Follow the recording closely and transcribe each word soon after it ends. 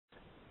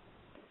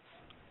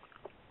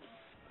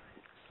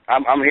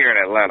I'm here in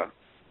Atlanta.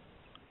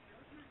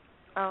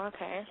 Oh,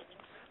 okay.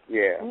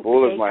 Yeah,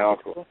 Bull is my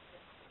uncle.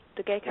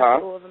 The gay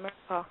capital of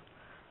America.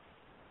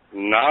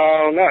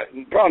 No,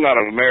 probably not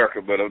of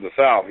America, but of the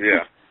South,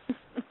 yeah.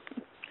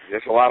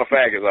 There's a lot of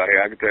faggots out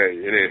here, I can tell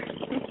you. It is.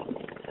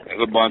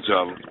 There's a bunch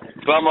of them.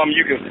 Some of them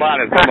you can spot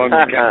and some of them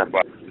you can't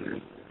spot.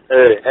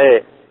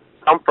 Hey,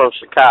 I'm from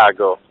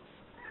Chicago.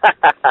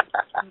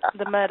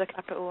 The murder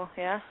capital,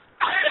 yeah?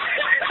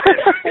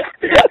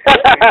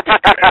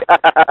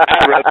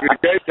 I'd rather be the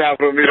gay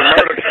capital than be the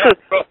murder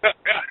capital.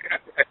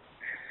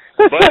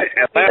 But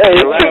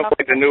Atlanta's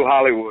like the new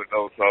Hollywood,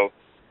 though, so,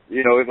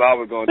 you know, it's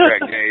always going to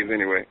attract gays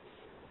anyway.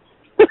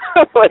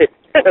 Wait,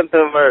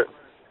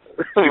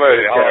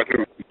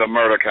 the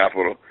murder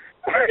capital.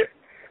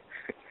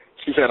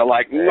 She said, no,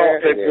 place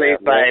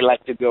I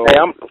like to go.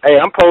 Hey,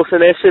 I'm posting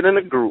that shit in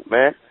the group,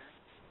 man.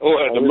 Oh,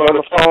 the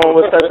murder phone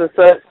with such and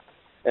such,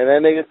 and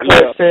that nigga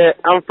Klutch said,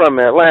 I'm from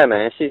Atlanta,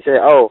 and she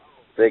said, oh,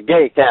 the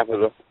gay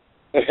capital.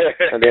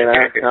 And then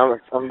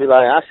I'm be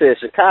like, I said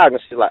Chicago.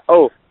 She's like,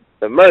 oh,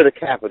 the murder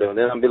capital. And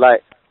then I'm be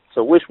like,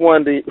 so which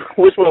one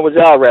would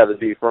y'all rather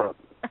be from?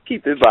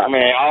 Keep it by.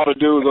 Man, all the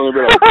dudes only be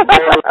like,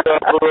 murder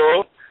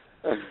capital.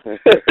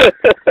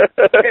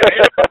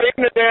 Everybody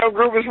in the damn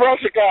group is from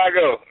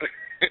Chicago.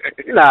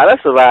 Nah,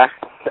 that's a lie.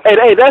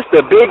 Hey, that's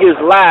the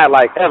biggest lie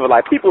ever.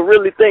 Like, people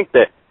really think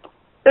that.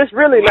 It's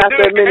really not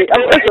that many.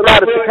 There's a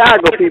lot of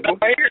Chicago people.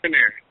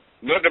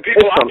 But the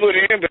people I put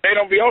in, but they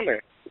don't be on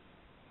there.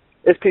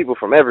 It's people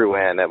from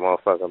everywhere in that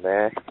motherfucker,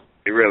 man.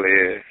 It really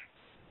is.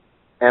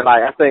 And,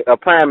 I think a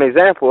prime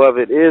example of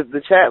it is the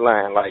chat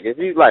line. Like, if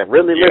you,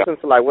 really listen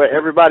to, where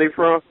everybody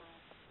from,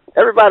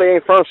 everybody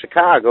ain't from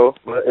Chicago,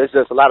 but it's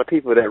just a lot of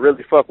people that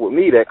really fuck with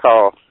me that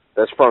call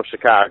that's from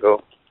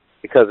Chicago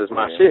because it's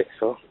my shit,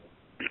 so.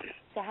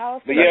 So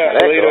how but yeah,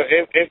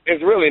 Alita,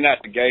 it's really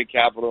not the gay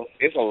capital.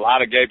 It's a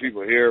lot of gay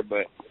people here,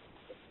 but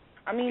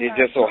I mean, it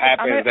just so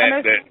happens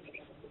that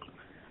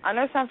I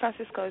know San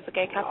Francisco is the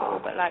gay capital,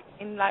 but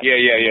in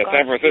yeah.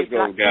 San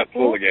Francisco got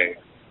full of gays.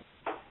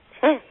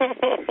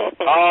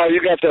 Oh,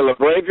 you got the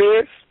LeBray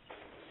Pierce?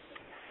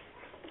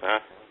 Huh?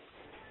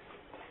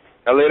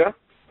 Alita?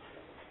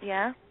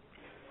 Yeah.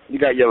 You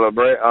got your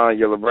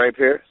LeBray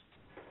Pierce?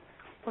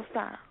 What's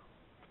that?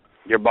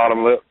 Your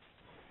bottom lip?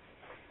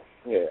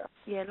 Yeah.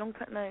 Yeah, long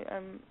time. No,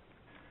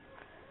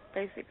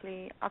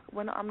 basically,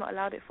 I'm not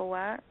allowed it for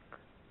work,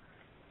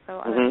 so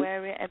I don't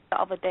wear it. And the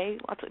other day,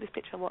 I took this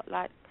picture.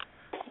 I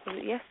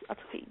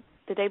took it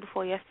the day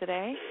before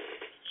yesterday,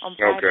 on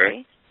Friday.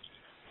 Okay.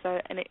 So,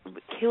 and it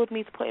killed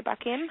me to put it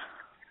back in.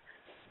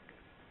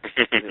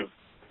 It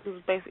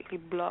was basically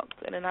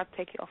blocked, and then I'd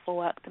take it off for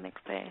work the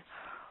next day.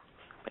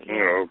 But,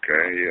 yeah.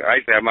 Okay, yeah. I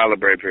used to have my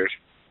LeBray Pierce.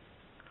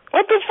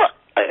 What the fuck?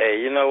 Hey,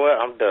 you know what?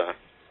 I'm done.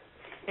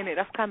 Innit,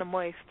 that's kind of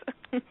moist.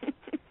 What?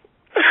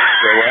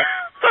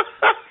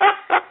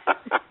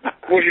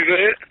 What you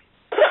said?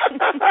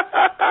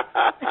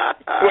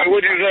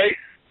 What'd you say?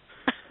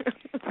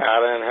 I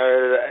done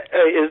heard that.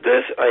 Hey, is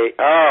this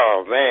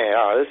oh man,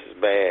 this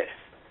is bad.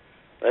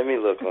 Let me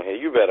look on here.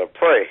 You better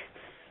pray.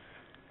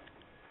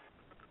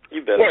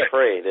 You better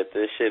pray that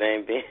this shit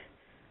ain't been.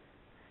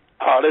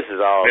 Oh, this is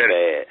all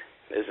bad.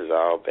 This is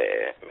all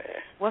bad,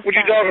 man. What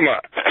you talking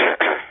about?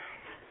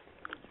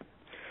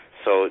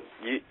 So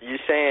you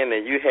saying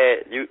that you've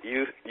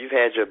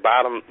had your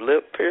bottom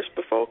lip pierced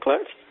before,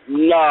 Klutch?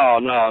 No,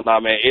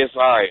 man. It's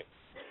all right.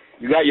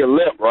 You got your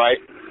lip, right?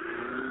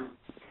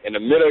 In the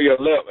middle of your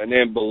lip, and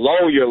then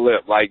below your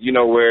lip,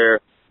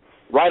 where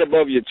right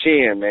above your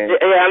chin, man.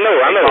 Yeah, I know.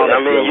 I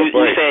mean, you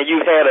saying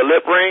you had a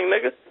lip ring,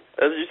 nigga?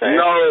 That's what you saying?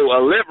 No,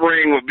 a lip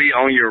ring would be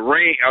on your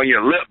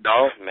lip,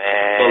 dog.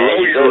 Man,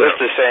 below your lip.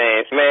 It's the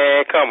same.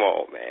 Man, come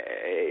on, man.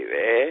 Hey,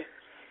 man.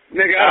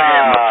 Nigga, I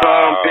had my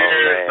thumb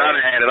pierced. I done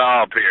had it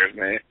all pierced,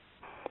 man.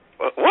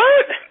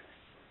 What?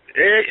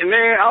 Yeah,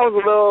 man, I was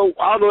a little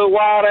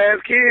wild ass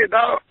kid,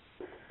 dog.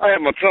 I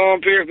had my tongue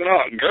pierced and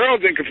all.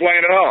 Girls didn't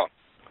complain at all.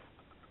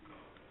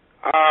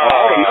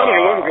 All the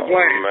men wasn't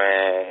complaining.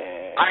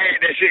 Man. I had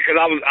that shit because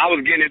I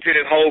was getting into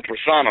this whole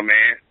persona,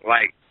 man.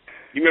 Like,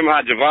 you remember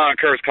how Javon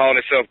Curse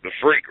called himself the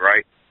freak,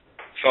 right?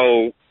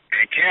 So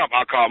in camp,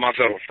 I called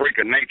myself a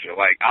freak of nature.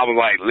 Like, I was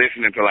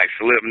listening to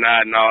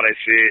Slipknot and all that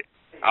shit.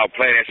 I would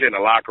play that shit in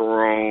the locker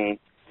room.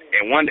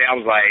 And one day I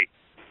was like,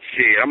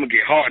 shit, I'm going to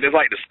get hard. There's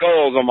the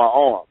skulls on my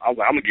arm. I was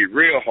like, I'm going to get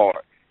real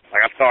hard.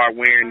 I started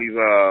wearing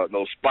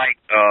those spike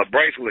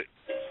bracelets.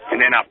 And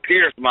then I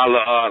pierced my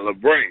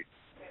LeBray.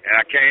 And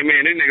I came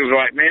in, and niggas was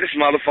like, man, this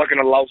motherfucker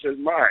done lost his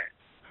mind.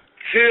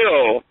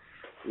 Till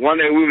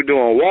one day we were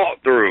doing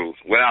walkthroughs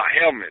without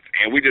helmets.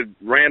 And we just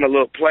ran a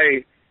little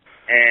play.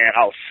 And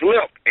I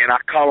slipped, and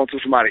I caught onto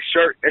somebody's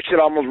shirt. That shit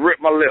almost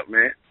ripped my lip,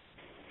 man.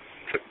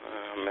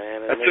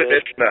 Man, that's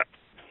not.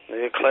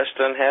 Nigga Klutch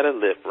done had a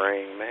lip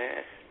ring,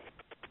 man.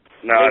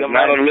 No, it's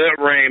not a lip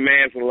ring,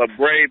 man. It's a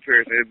LeBray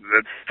piercing.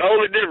 It's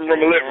totally different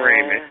from a lip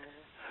ring, man.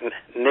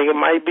 Nigga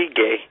might be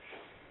gay.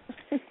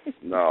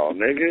 No,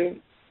 nigga.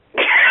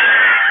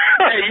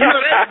 Hey,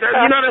 that's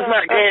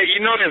not gay. You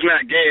know that's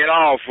not gay at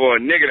all for a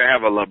nigga to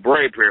have a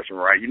LeBray piercing,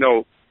 right?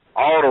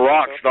 all the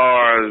rock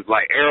stars,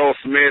 like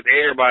Aerosmith,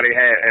 everybody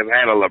has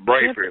had a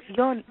labret piercing.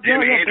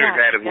 Jimi Hendrix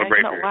had his labret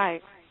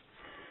piercing.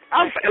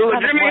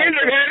 Jimi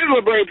Hendrix had his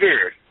labret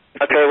piercing.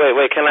 Okay,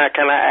 wait. Can I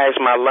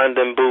ask my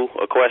London boo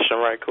a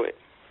question right quick?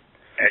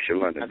 Ask your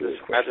London boo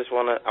a question.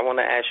 I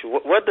wanna ask you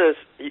what does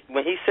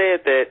when he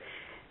said that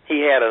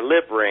he had a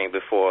lip ring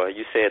before,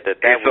 you said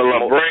that it's was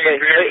a labret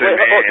piercing,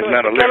 man. It's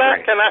not a lip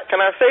ring. Can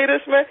I say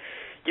this, man?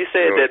 You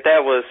said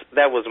that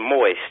was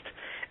moist.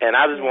 And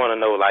I just want to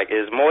know, like,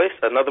 is moist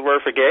another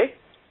word for gay?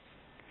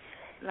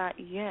 Like,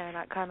 yeah,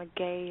 like kind of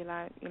gay,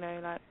 like, you know,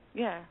 like,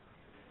 yeah.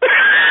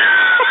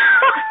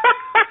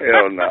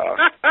 Hell no.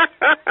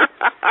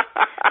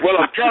 Well,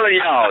 I'm telling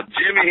y'all,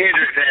 Jimi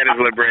Hendrix had his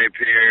labret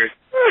pierced.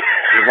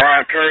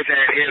 Javon Curse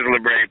had his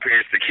labret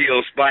pierced. The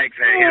Kill Spikes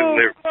had his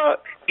labret.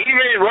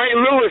 Even Ray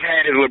Lewis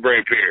had his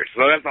labret pierced.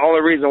 So that's the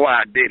only reason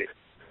why I did it.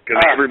 Because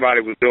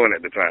everybody was doing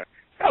it at the time.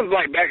 That was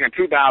like back in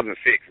 2006,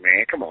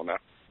 man. Come on now.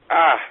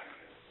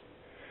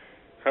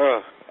 I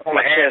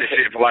only had this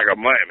shit for like a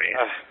month, man.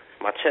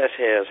 My chest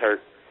hairs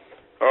hurt.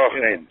 Oh,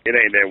 it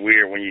ain't that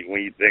weird when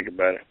you think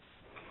about it.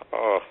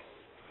 Oh,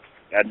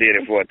 I did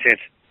it for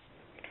attention.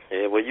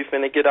 Yeah, well, you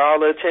finna get all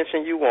the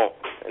attention you want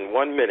in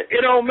 1 minute.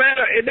 It don't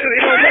matter. It don't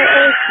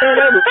matter.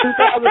 That was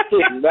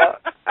 2006, dog.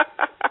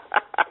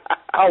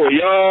 I was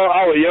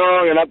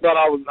young, and I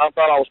thought I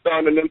was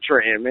starting a new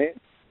trend, man.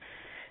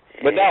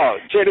 But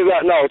dog, check this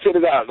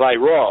out, like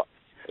raw.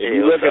 If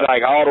you look at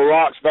like all the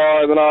rock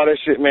stars and all that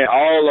shit, man,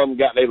 all of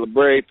them got their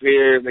labret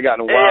pierced. They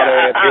got the wild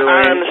ass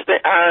earrings.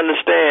 I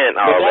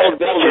understand. But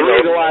that was the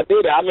reason why I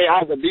did it. I mean,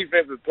 I was a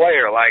defensive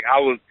player. Like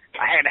I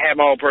had to have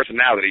my own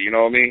personality. You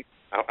know what I mean?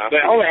 But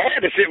I only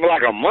had this shit for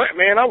like a month,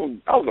 man. I was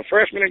a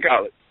freshman in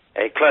college.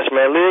 Hey, Klutch,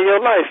 man, live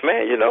your life,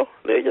 man. You know,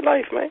 live your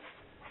life, man.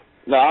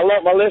 No, I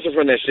learned my lesson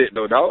from that shit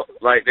though, dog.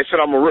 Like they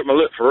said, I'm gonna rip my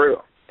lip for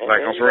real.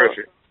 Like on some real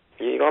shit.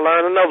 You gonna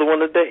learn another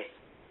one today.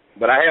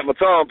 But I had my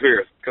tongue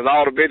pierced because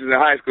all the bitches in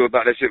high school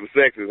thought that shit was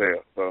sexy as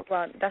hell. So.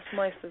 Well, that's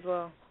moist as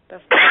well.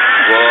 Well,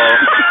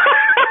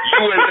 you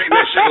wouldn't think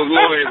that shit was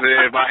moist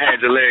if I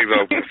had your legs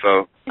open,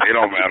 so it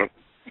don't matter.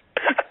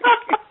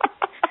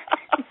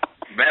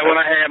 Back when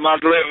I had my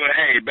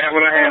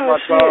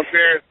tongue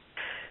pierced,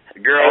 the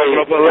girl opened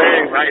up her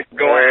legs, I used to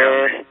go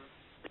out.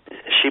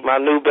 She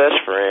my new best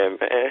friend,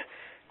 man.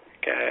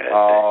 God.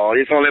 Oh,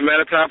 it's only a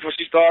matter of time before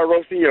she started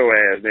roasting your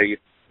ass, nigga.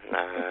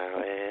 Nah,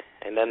 man.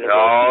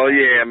 Oh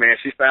yeah, man.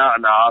 She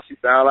sound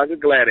like a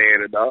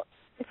gladiator, dog.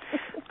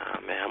 Oh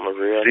man, I'm a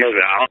real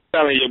nigga. I'm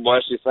telling you, boy,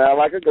 she sound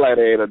like a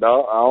gladiator,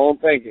 dog. I don't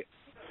think it.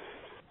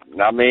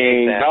 I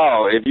mean,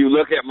 dog, if you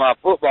look at my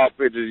football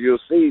pictures,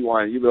 you'll see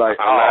one. You'll be like,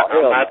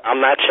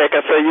 I'm not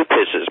checking for your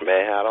pictures,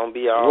 man. I don't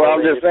be all. Well,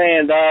 I'm just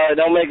saying, dog.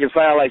 Don't make it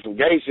sound like some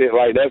gay shit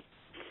like that,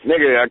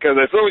 nigga. Because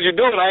as soon as you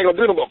do it, I ain't gonna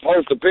do nothing but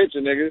post a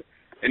picture, nigga.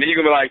 And then you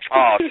gonna be like,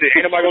 oh shit,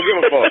 ain't nobody gonna give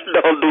a fuck.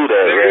 Don't do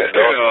that, man.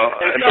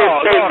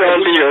 No,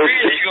 don't do that.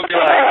 You gonna be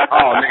like,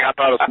 oh nigga, I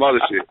thought it was some other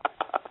shit.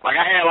 Like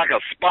I had like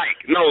a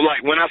spike. No,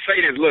 like when I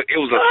say this, look,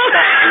 it was a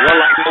spike. It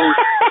wasn't like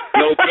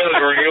no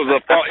pilgrim. It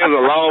was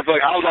a long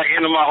fuck. I was like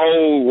into my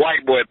whole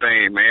white boy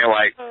thing, man.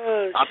 Like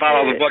I thought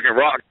I was a fucking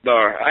rock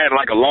star. I had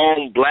like a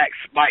long black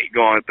spike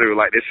going through.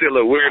 Like this shit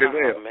look weird as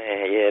hell.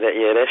 Man,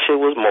 that shit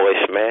was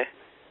moist, man.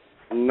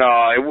 No,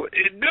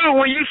 dude,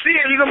 when you see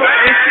it, you're going to be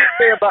like, ain't shit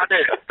say about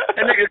that.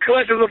 That nigga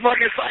Klutch is a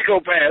fucking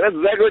psychopath. That's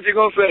exactly what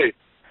you're going to say.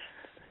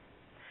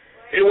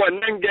 It wasn't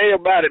nothing gay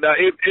about it, though.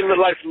 It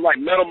looked like some, like,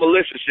 Metal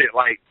Militia shit.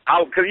 Like,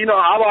 because, you know,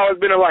 I've always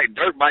been in, like,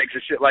 dirt bikes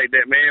and shit like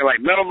that, man. Like,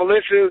 Metal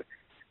Militia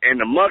and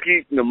the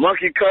monkey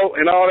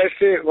coat and all that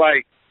shit,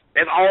 like,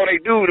 that's all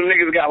they do. The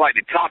niggas got, like,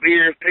 the top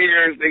ears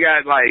pierced. They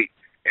got, like,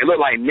 it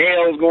looked like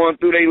nails going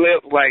through their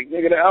lips. Like,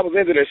 nigga, I was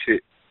into that shit.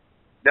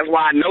 That's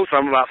why I know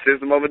something about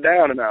System of a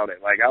Down and all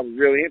that. Like, I was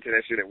really into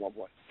that shit at one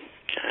point.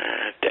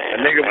 God damn,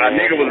 a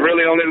nigga was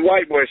really on this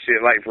white boy shit,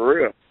 like, for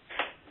real.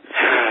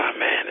 Oh,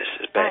 man, this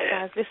is bad.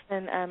 Right, guys,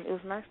 listen, it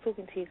was nice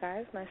talking to you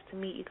guys. Nice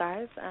to meet you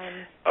guys.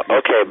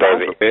 Okay,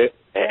 baby.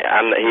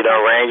 He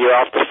done ran you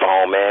off the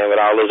phone, man, with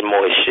all this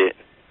moist shit.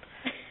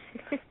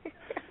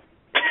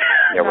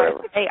 Yeah,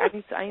 whatever. Hey, I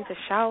need to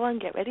shower and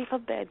get ready for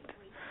bed.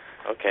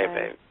 Okay,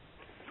 baby.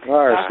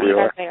 All right,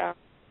 sweetheart.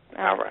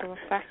 All right.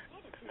 Bye.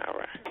 All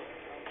right.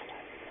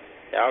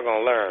 Y'all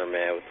gonna learn,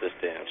 man, with this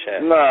damn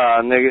chat.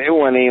 Nah, nigga, it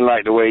wasn't even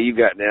like the way you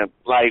got them.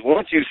 Like,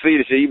 once you see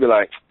the shit, you be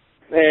like,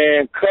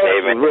 man,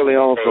 Klutch was really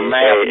on some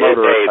mass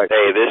murder.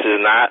 Hey, this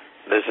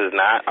is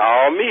not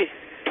all me.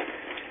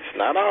 It's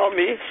not all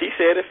me. She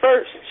said it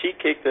first. She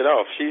kicked it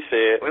off. She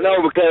said. Well,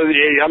 no, because,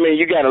 I mean,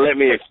 you got to let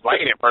me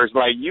explain it first.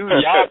 Like,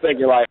 y'all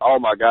thinking like,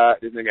 oh, my God,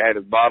 this nigga had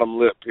his bottom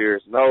lip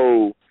pierced.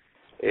 No.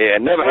 Yeah,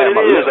 never had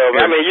my lip pierced.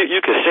 I mean, you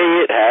can say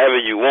it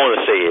however you want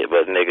to say it,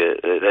 but,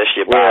 nigga, that's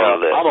your bottom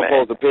lip, I'm going to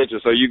post a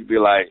picture so you can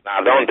be like, nah,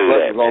 don't do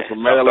that, on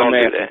some Marilyn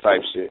Manson type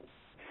shit.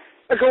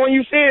 Because when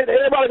you see it,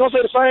 everybody going to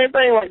say the same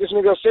thing like this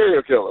nigga a serial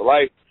killer.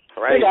 Like,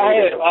 right, I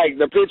had, like,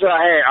 the picture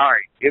I had, all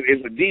right,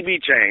 it's a DB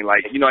chain.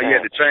 Like, you know, you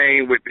had the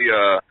chain with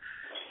the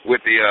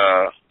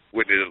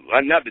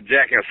not the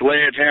jack and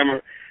sledgehammer.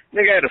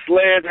 Nigga had a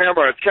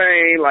sledgehammer, a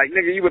chain. Like,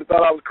 nigga, you would have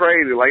thought I was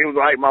crazy. Like, it was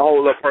like my whole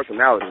little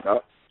personality,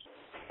 dog.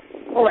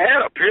 I only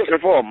had a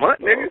piercing for a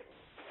month, nigga.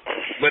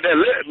 But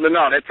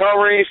that tongue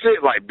ring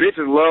shit, like,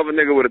 bitches love a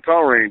nigga with a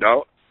tongue ring,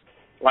 dog.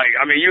 Like,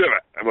 I mean, you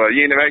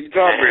ain't never had your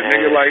tongue pierced,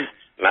 nigga. Like,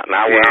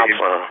 not where I'm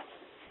from.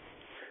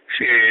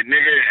 Shit,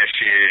 nigga,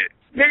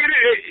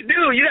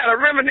 dude, you gotta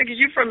remember, nigga,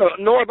 you from the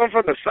north, I'm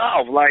from the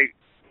south. Like,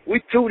 we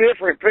two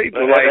different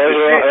people. Like, that's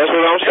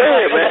what I'm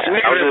saying,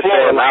 man. I'm just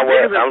saying,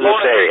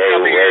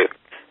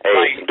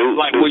 do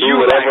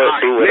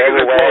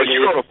whatever way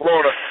you go to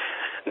Florida.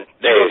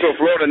 You go to a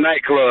Florida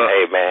nightclub.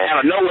 Hey, man. Out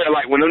of nowhere,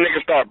 like, when them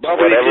niggas start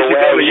bumping each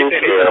other, you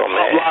think they start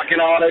blocking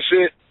all that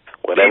shit.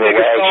 These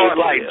niggas start,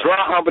 like,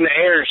 dry humping the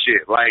air and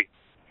shit. Like,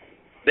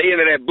 they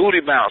into that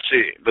booty bounce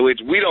shit, which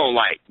we don't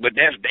like, but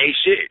that's they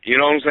shit. You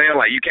know what I'm saying?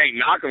 Like, you can't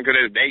knock them because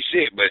that's they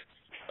shit, but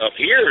up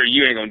here,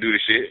 you ain't gonna do the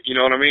shit. You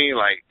know what I mean?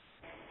 Like,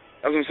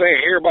 that's what I'm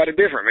saying. Everybody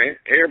different, man.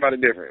 Everybody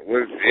different.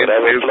 And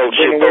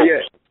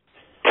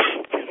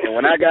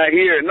when I got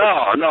here,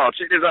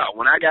 check this out.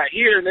 When I got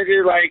here,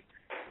 nigga, like,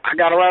 I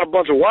got around a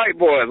bunch of white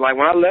boys. Like,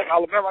 when I left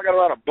Alabama, I got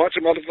around a bunch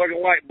of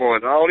motherfucking white boys.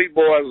 And all these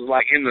boys was,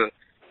 like, in the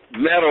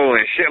metal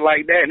and shit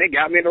like that, and they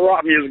got me into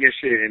rock music and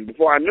shit. And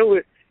before I knew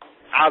it,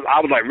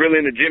 I was, like, really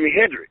into Jimi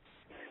Hendrix.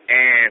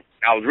 And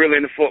I was really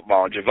into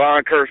football.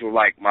 Javon Curse was,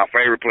 like, my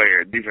favorite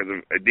player,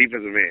 defensive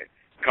end.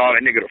 Called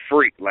that nigga the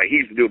Freak. Like, he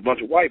used to do a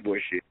bunch of white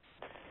boy shit.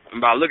 And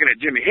by looking at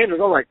Jimi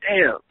Hendrix, I'm like,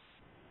 damn,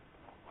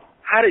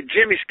 how did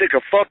Jimmy stick a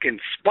fucking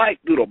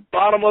spike through the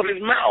bottom of his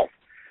mouth?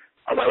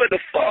 I was like, what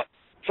the fuck?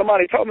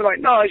 Somebody told me,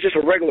 like, no, it's just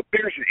a regular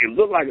piercing. It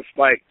looked like a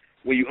spike.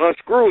 When you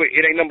unscrew it,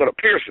 it ain't nothing but a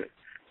piercing.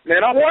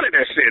 Man, I wanted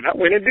that shit. I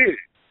went and did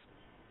it.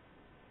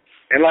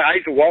 And, like,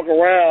 I used to walk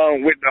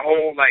around with the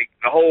whole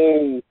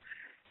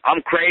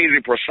I'm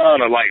crazy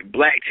persona, like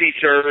black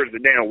T-shirts,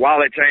 the damn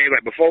wallet chains.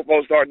 Like, before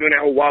folks start doing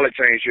that whole wallet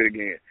chain shit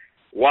again.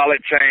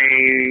 Wallet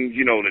chains,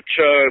 you know, the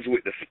chugs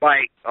with the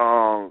spike,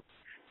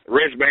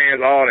 wristbands,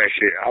 all that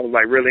shit. I was,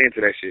 like, really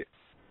into that shit.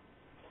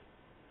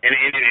 And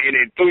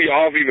it threw you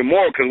off even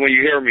more because when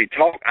you hear me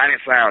talk, I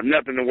didn't sound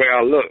nothing the way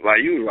I looked.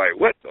 Like, you was like,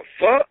 what the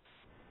fuck?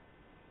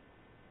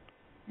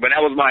 But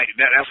that was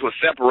that's what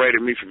separated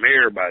me from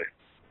everybody.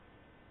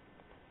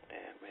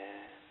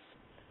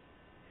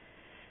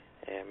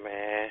 Yeah,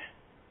 man.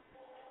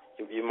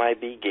 You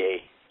might be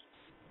gay.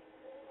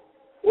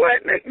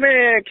 What?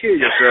 Man, kill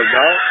yourself,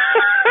 dog.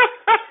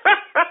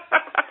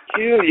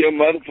 Kill your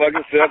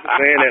motherfucking self for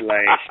saying that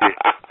lame shit.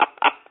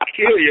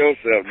 Kill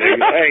yourself,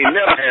 nigga. I ain't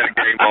never had a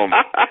gay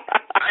moment.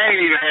 I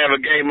ain't even have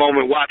a gay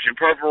moment watching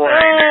Purple Rain,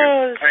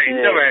 nigga. I ain't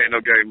never had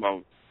no gay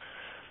moment.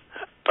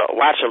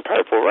 Watching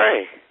Purple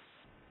Rain?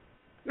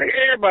 Nigga,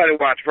 everybody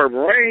watch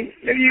Purple Rain.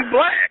 Nigga, you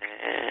black.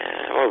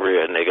 I'm a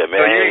real nigga,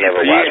 man.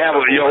 So you ain't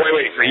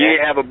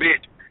have a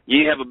bitch.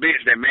 You ain't have a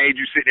bitch that made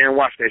you sit there and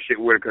watch that shit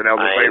with her because that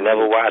was her favorite. I ain't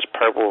never watched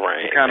Purple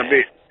Rain.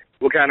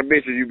 What kind of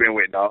bitches you been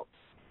with, dog?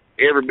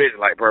 Every bitch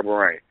like Purple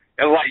Rain.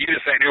 It's like you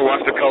just sat there and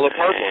watched The Color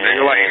Purple,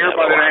 nigga. Like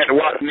everybody that had to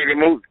watch the nigga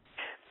movie.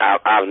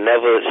 I've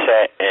never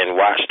sat and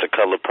watched The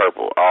Color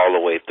Purple all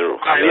the way through.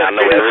 I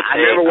know everything. I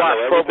never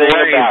watched Purple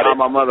Rain by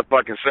my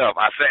motherfucking self.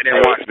 I sat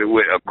there and watched it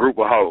with a group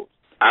of hoes.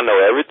 I know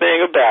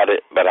everything about it,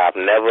 but I've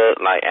never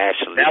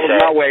actually. That was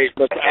my way.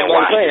 But that's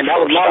what I'm saying.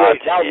 That was my way.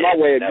 That was my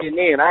way of getting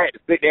in. I had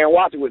to sit there and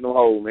watch it with no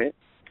hoes, man.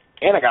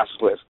 And I got splits.